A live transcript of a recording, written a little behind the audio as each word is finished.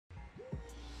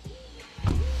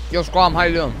Yo, Squam, how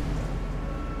you doing?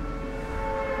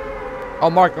 Oh,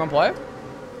 Mark, you wanna play?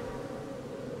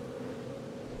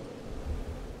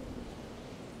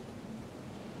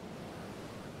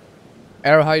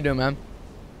 Arrow, how you doing, man?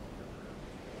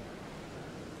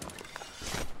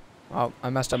 Oh, I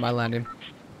messed up my landing.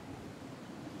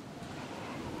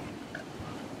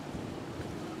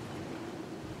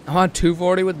 I'm on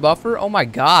 240 with buffer? Oh my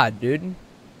god, dude.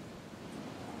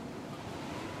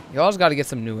 Y'all's gotta get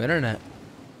some new internet.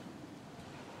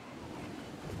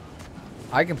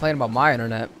 I complain about my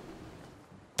internet.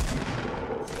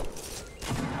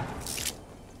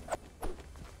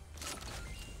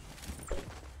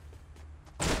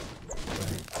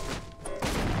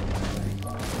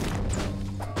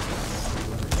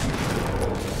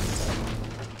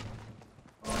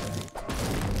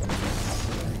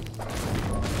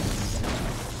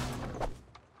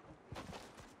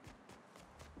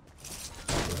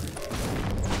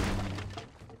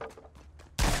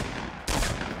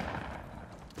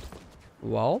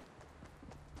 Well,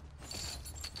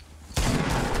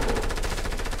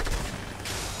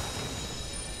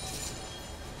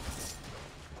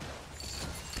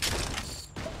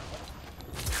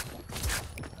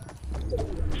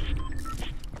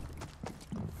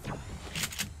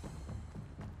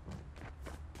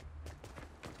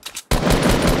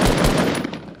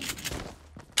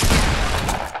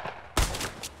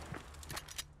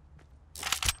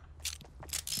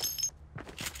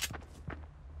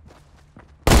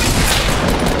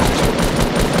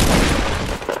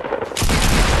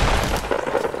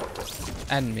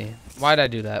 end me. Why'd I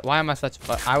do that? Why am I such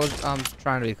a I was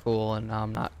trying to be cool and now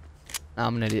I'm not. Now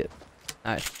I'm an idiot.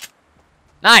 Nice.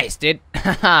 Nice, dude.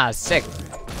 Haha, sick.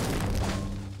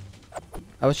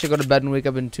 I wish I go to bed and wake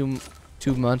up in two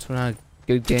months when a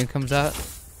good game comes out.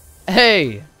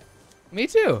 Hey! Me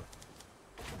too.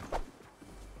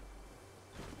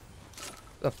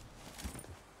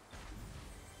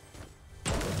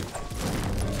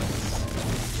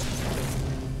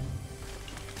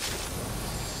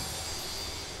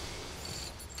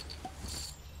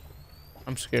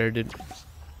 I'm scared, dude.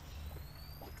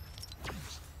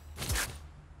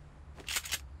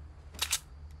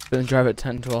 Gonna drive at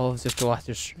 10-12 just to watch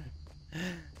your stream.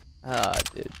 Ah,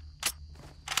 dude.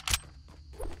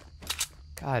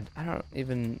 God, I don't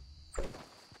even.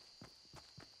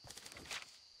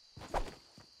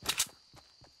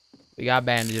 We got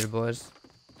bandages, boys.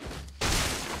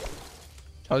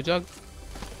 Chug jug.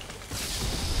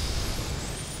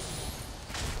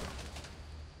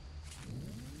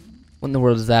 What in the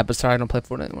world is that? But sorry, I don't play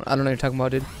Fortnite anymore. I don't know what you're talking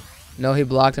about, dude. No, he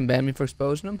blocked and banned me for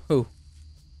exposing him? Who?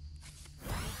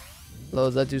 Hello,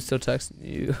 is that dude still texting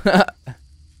you?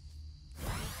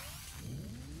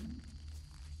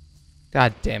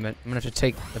 God damn it. I'm gonna have to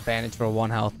take the bandage for 1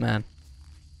 health, man.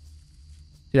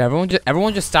 Dude,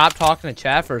 everyone just stop talking to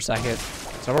chat for a second.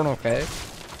 Is everyone okay?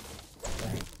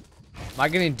 Am I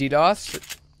getting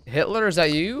DDoS? Hitler, is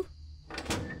that you?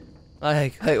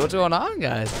 Like, what's going on,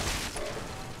 guys?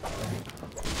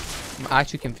 I'm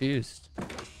actually confused.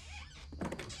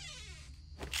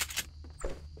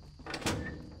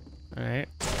 Alright.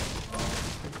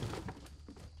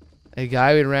 A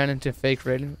guy we ran into fake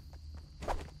rating.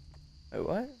 Wait,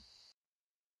 what?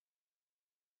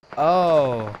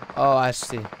 Oh, I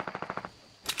see.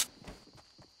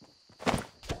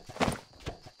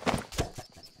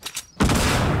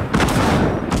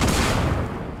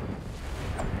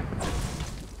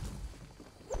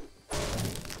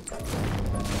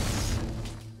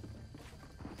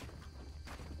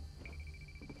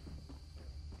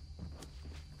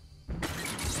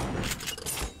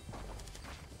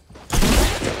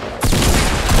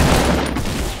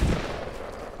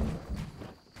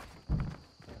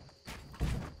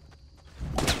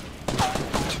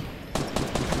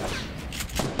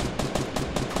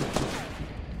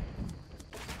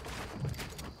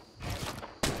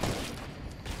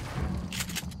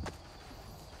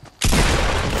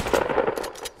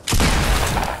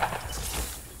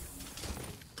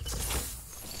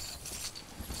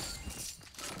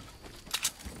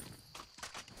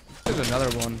 There's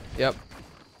another one. Yep.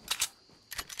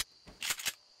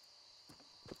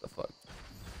 What the fuck?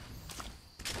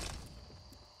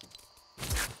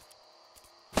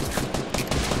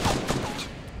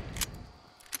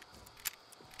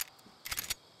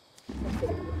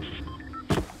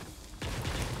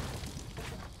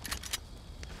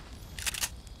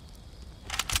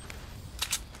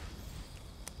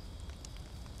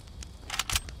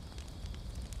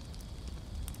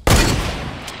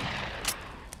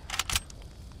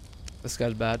 This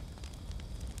guy's bad.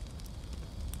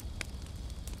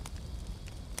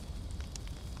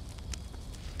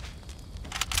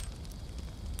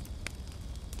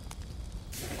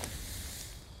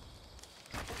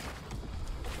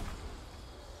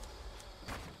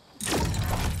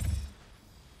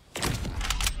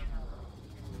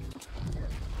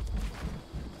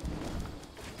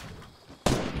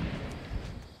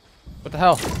 What the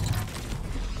hell?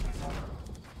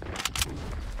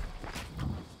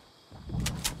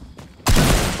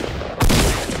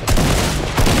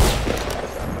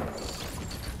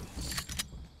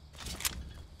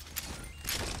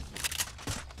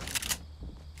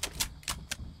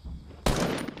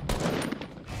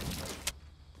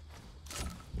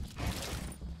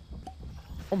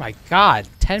 Oh my god,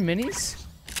 10 minis?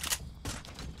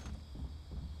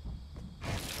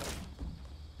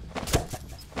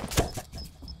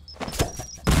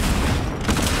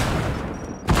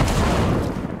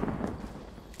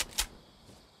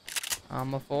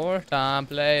 I'm a four-time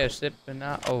player sipping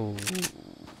out. Oh.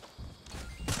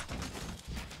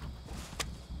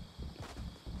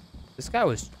 This guy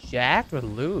was jacked with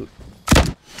loot.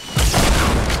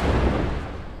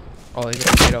 Oh, he's a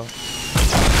potato.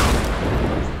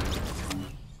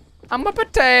 I'm a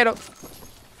potato.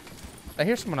 I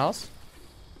hear someone else.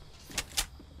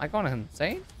 Am I going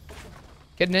insane?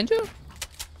 Kid Ninja?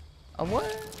 A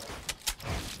what?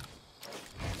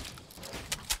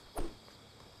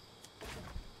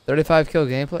 $35 kill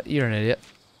gameplay? You're an idiot.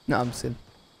 No, I'm just kidding.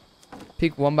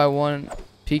 Peek 1x1.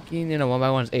 Peeking in a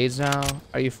 1x1 is AIDS now.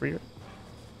 Are you free?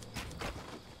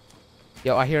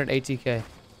 Yo, I hear an ATK.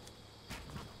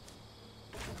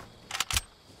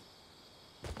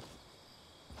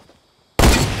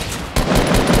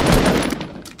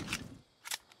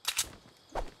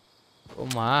 Oh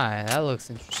my, that looks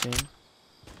interesting.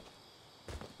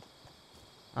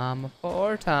 I'm a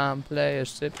four-time player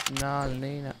sipping on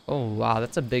Nina. Oh wow,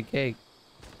 that's a big cake.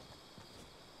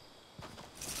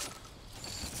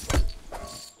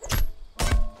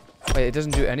 Wait, it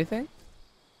doesn't do anything?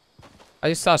 I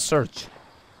just saw search.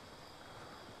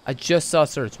 I just saw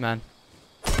search, man.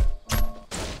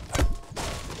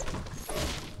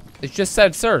 It just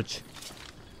said search.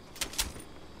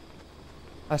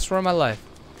 I swear on my life.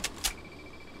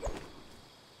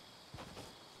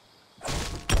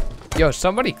 Yo,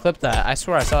 somebody clip that. I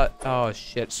swear I saw it. Oh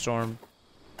shit, Storm.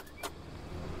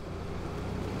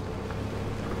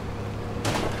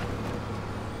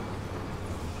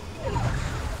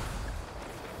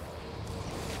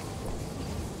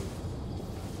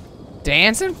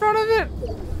 Dance in front of it?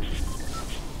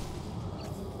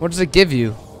 What does it give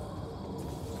you?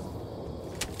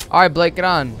 Alright, Blake, get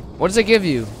on. What does it give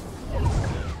you?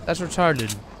 That's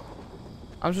retarded.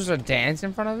 I'm supposed to dance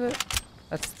in front of it?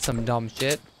 That's some dumb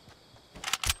shit.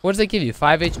 What does it give you?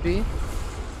 5 HP?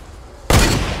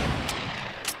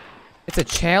 It's a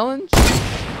challenge?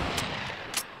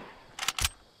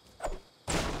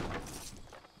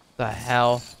 The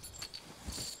hell?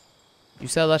 You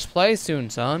said let's play soon,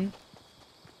 son.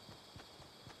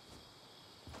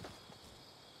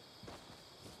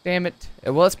 Damn it.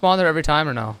 Will it spawn there every time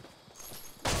or no?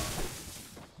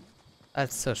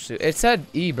 That's so stupid. It said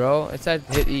E, bro. It said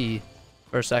hit E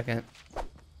for a second.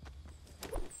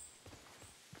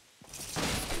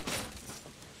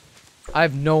 I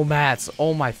have no mats.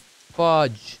 Oh my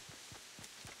fudge.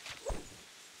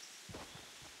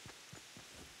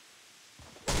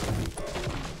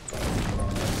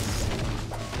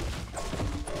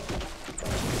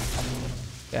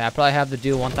 Yeah, I probably have to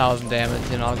do 1,000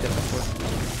 damage and I'll get the first.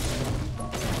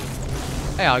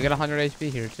 Hey, I'll get 100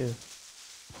 HP here too.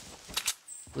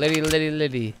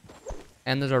 Liddy.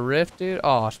 And there's a rift, dude.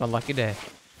 Oh, it's my lucky day.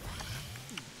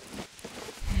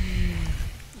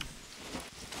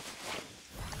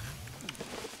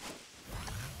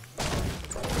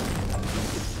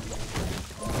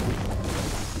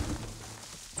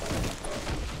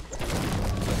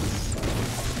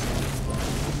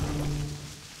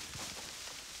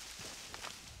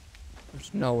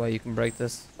 There's no way you can break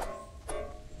this.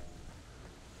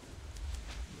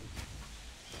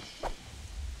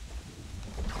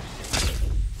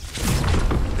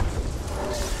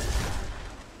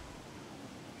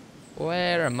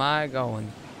 Where am I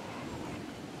going?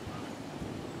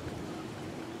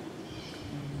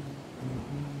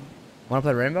 Want to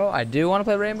play Rainbow? I do want to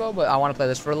play Rainbow, but I want to play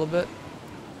this for a little bit.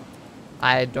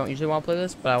 I don't usually want to play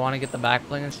this, but I want to get the back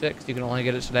bling and shit, because you can only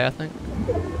get it today, I think.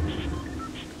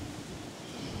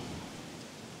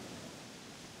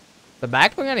 The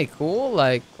back bling any cool?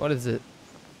 Like, what is it?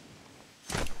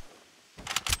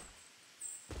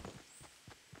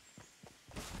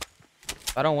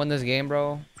 If I don't win this game,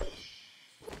 bro.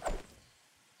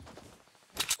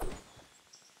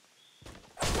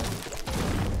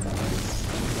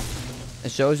 It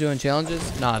shows you in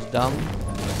challenges? Nah, it's dumb.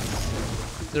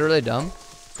 Is it really dumb?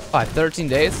 13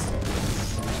 days?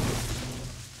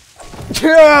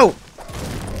 Yo!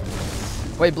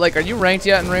 Wait, Blake, are you ranked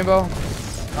yet in Rainbow?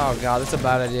 Oh god, that's a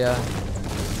bad idea.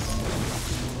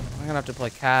 I'm gonna have to play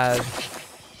CAD.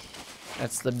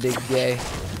 That's the big gay.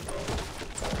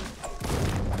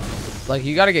 Like,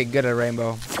 you gotta get good at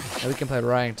Rainbow. And we can play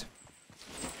ranked.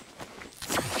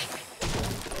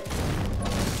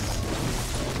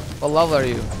 What level are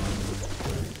you?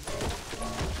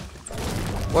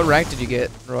 What rank did you get,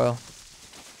 Royal?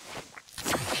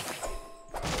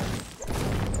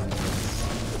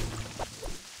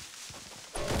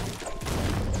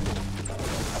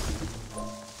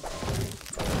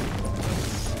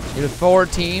 You're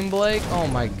 14, Blake? Oh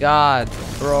my god,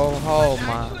 bro. Oh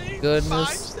my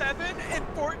goodness. 5, 7, and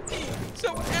 14.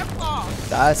 So F off.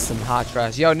 That's some hot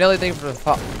trash. Yo, Nilly, thank you for the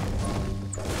follow.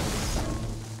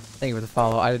 Thank you for the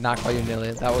follow. I did not call you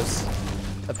Nilly. That was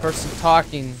the person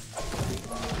talking.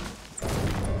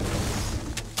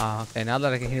 Ah, okay, now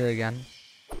that I can hear it again.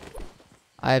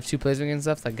 I have 2 placement against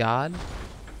stuff. The god.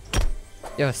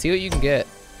 Yo, see what you can get.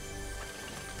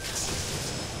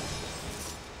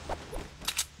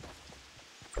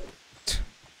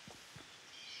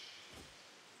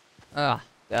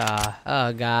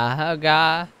 Oh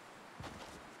god.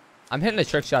 I'm hitting a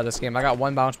trick shot this game. I got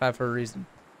 1 bounce pad for a reason.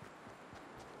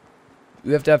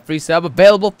 You have to have free sub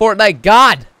available. Fortnite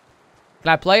God. Can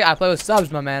I play? I play with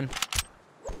subs, my man.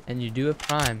 And you do have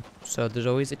Prime, so there's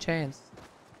always a chance.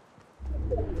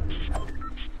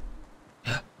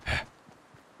 If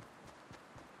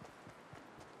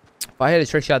I hit a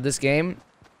trick shot this game,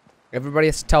 everybody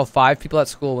has to tell 5 people at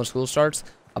school when school starts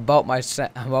about my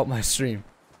stream.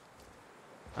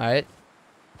 All right.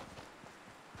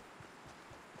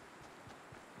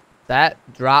 That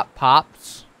drop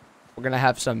pops. We're gonna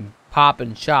have some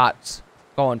popping shots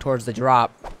going towards the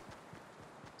drop.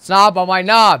 Snob on my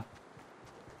knob.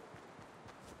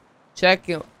 Check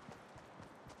it.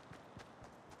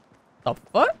 The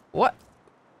fuck? What?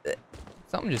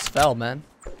 Something just fell, man.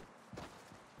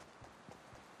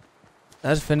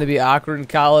 That's finna be awkward in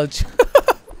college.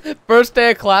 First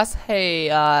day of class. Hey,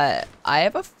 I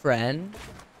have a friend.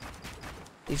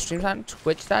 He streams on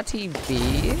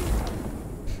Twitch.tv.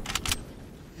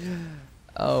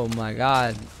 Oh my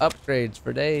god. Upgrades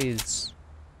for days.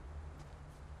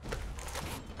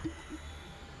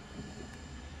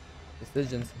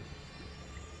 Decisions.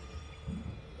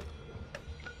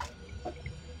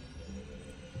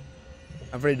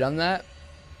 I've already done that.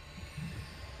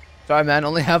 Sorry, man.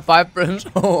 Only have 5 friends.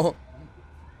 Oh,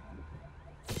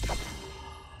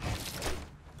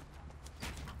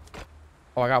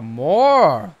 I got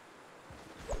more.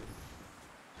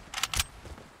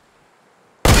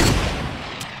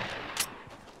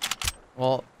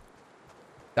 Well,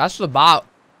 that's the bot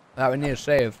that we need to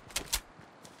save.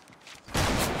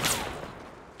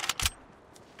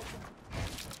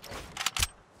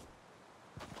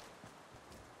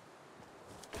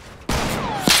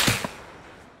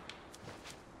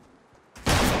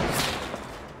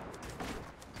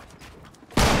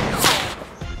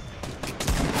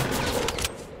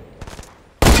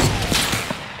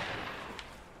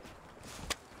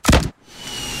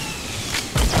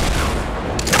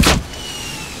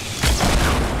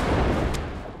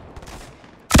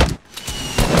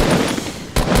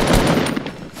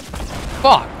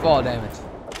 Fuck, fall damage.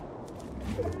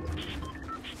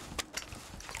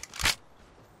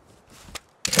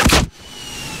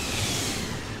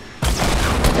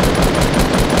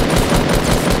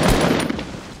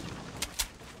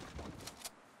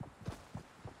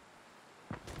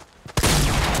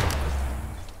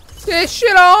 This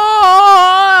shit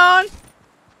on.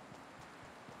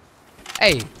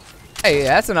 Hey,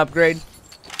 that's an upgrade.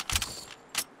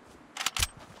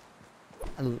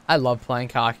 I love playing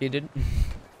cocky, dude.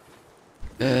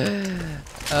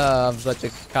 I'm such a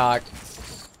cock.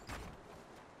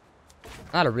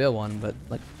 Not a real one, but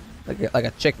like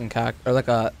a chicken cock or like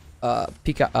a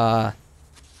peacock.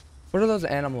 What are those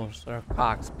animals? Or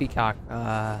cocks? Peacock.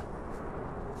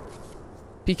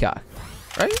 Peacock,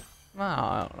 right? Oh,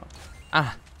 I don't know.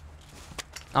 Ah,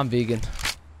 I'm vegan.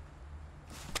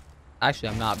 Actually,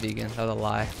 I'm not vegan. That was a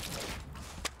lie.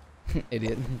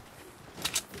 Idiot.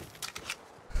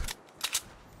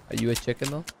 Are you a chicken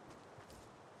though?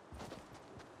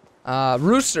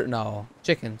 Rooster, no.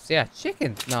 Chickens, yeah,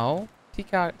 chickens, no.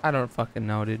 Peacock, I don't fucking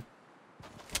know, dude.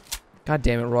 God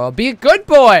damn it, Royal. Be a good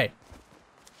boy!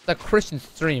 It's a Christian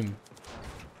stream.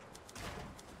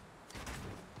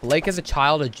 Blake is a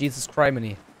child of Jesus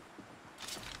Criminy.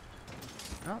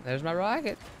 Oh, there's my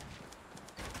rocket.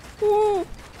 Woo!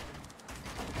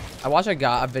 I watched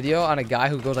a video on a guy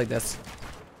who goes like this.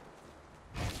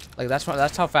 Like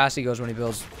that's how fast he goes when he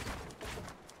builds.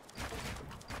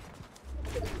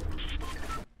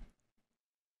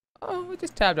 Oh, I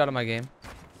just tabbed out of my game.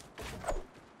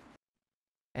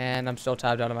 And I'm still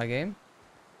tabbed out of my game.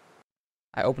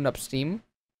 I opened up Steam.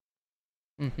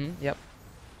 Yep.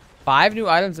 5 new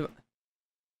items.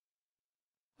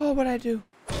 Oh, what'd I do?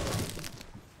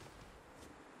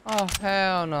 Oh,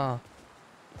 hell no.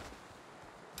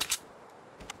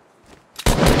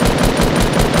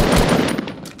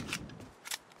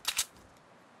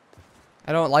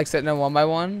 I don't like sitting in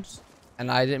 1x1s. And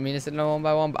I didn't mean to sit in a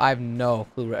 1x1, but I have no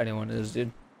clue where anyone is,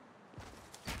 dude.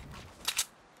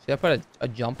 Should I put a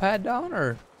jump pad down,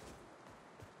 or?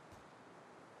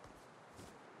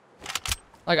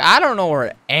 Like, I don't know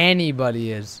where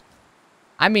anybody is.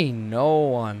 I mean, no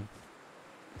one.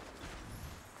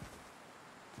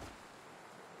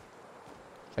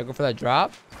 Should I go for that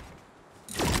drop?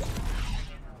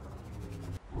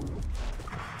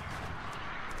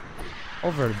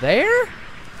 Over there?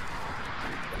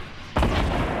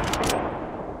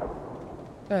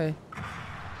 Okay.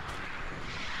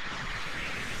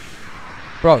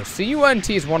 Bro, CUNT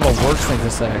is one of the worst things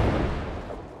to say.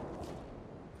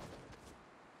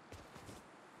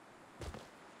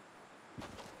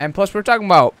 And plus we're talking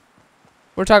about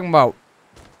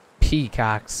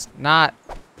peacocks, not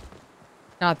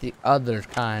the other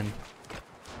kind.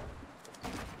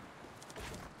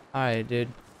 Alright, dude.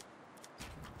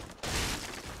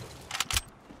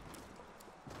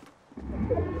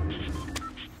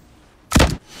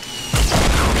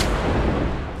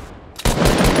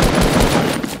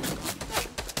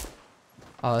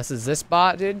 Oh, this is this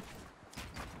bot, dude?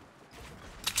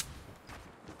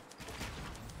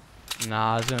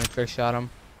 Nah, I was gonna trick shot him.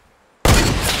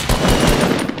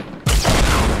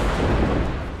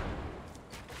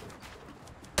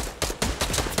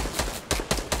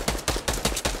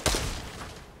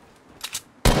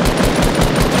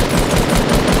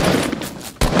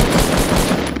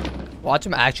 Watch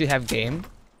him actually have game.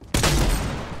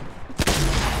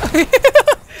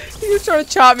 He was trying to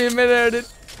chop me in midair, dude.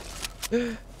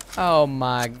 Oh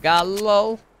my god,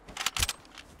 lol.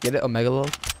 Get it, Omega lol?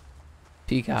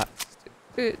 Peacock.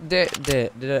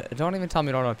 Don't even tell me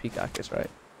you don't know what peacock is, right?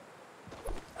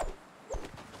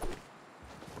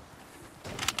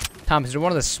 Thomas, you're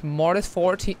one of the smartest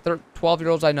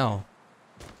 12-year-olds I know.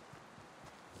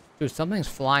 Dude, something's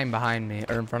flying behind me,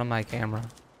 or in front of my camera.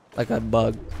 Like a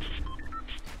bug.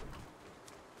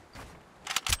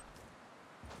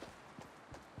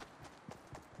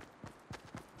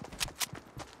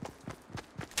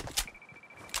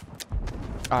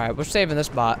 Alright, we're saving this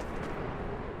bot.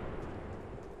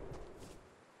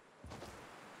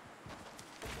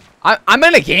 I'm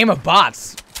in a game of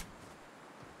bots.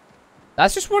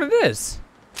 That's just what it is.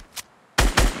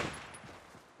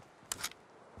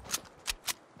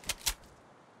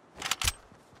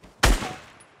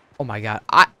 Oh my god.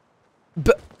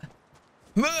 What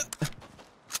do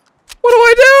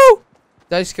I do?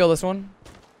 Did I just kill this one?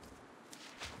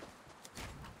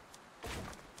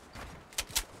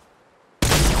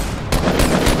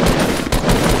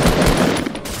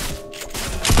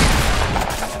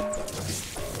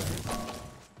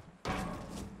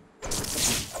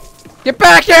 Get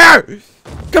back here!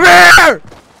 Come here!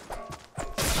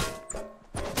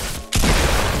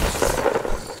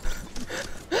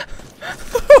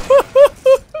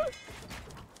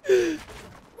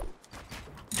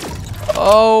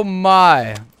 Oh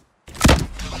my.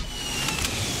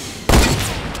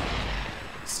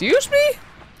 Excuse me?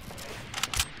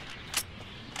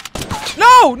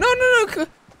 No! No, no, no!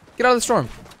 Get out of the storm.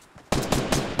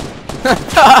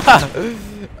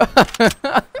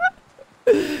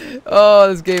 Oh,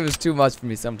 this game is too much for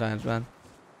me sometimes, man.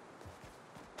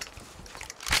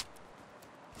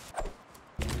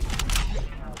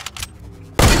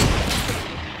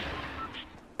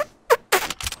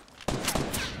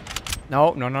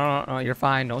 No, no, no, no, no, you're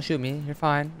fine. Don't shoot me. You're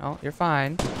fine. No, you're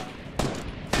fine.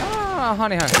 Ah,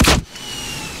 honey, honey.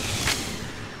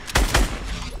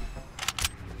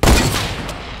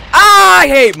 Ah, I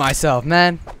hate myself,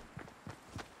 man.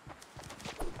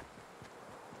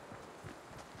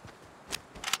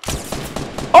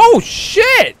 Oh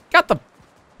shit! Got the.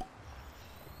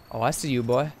 Oh, I see you,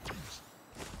 boy.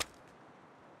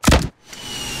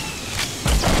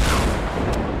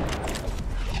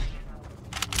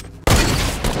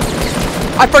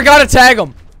 I forgot to tag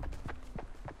him.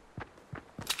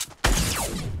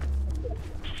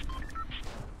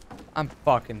 I'm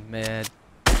fucking mad.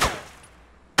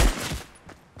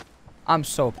 I'm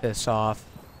so pissed off.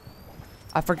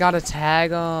 I forgot to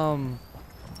tag him.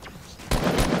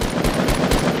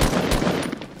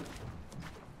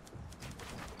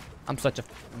 I'm such a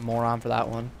moron for that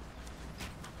one.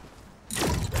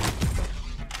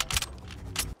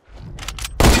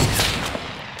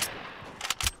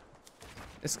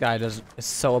 This guy is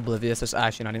so oblivious, it's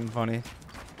actually not even funny.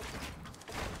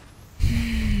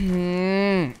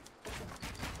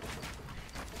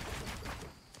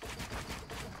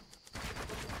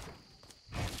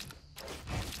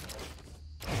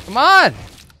 Come on!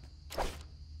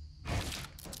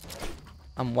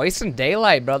 I'm wasting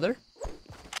daylight, brother.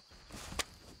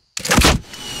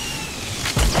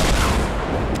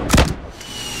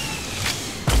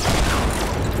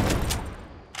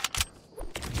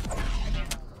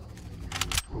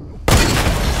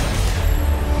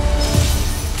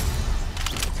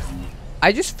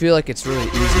 I just feel like it's really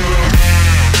easy.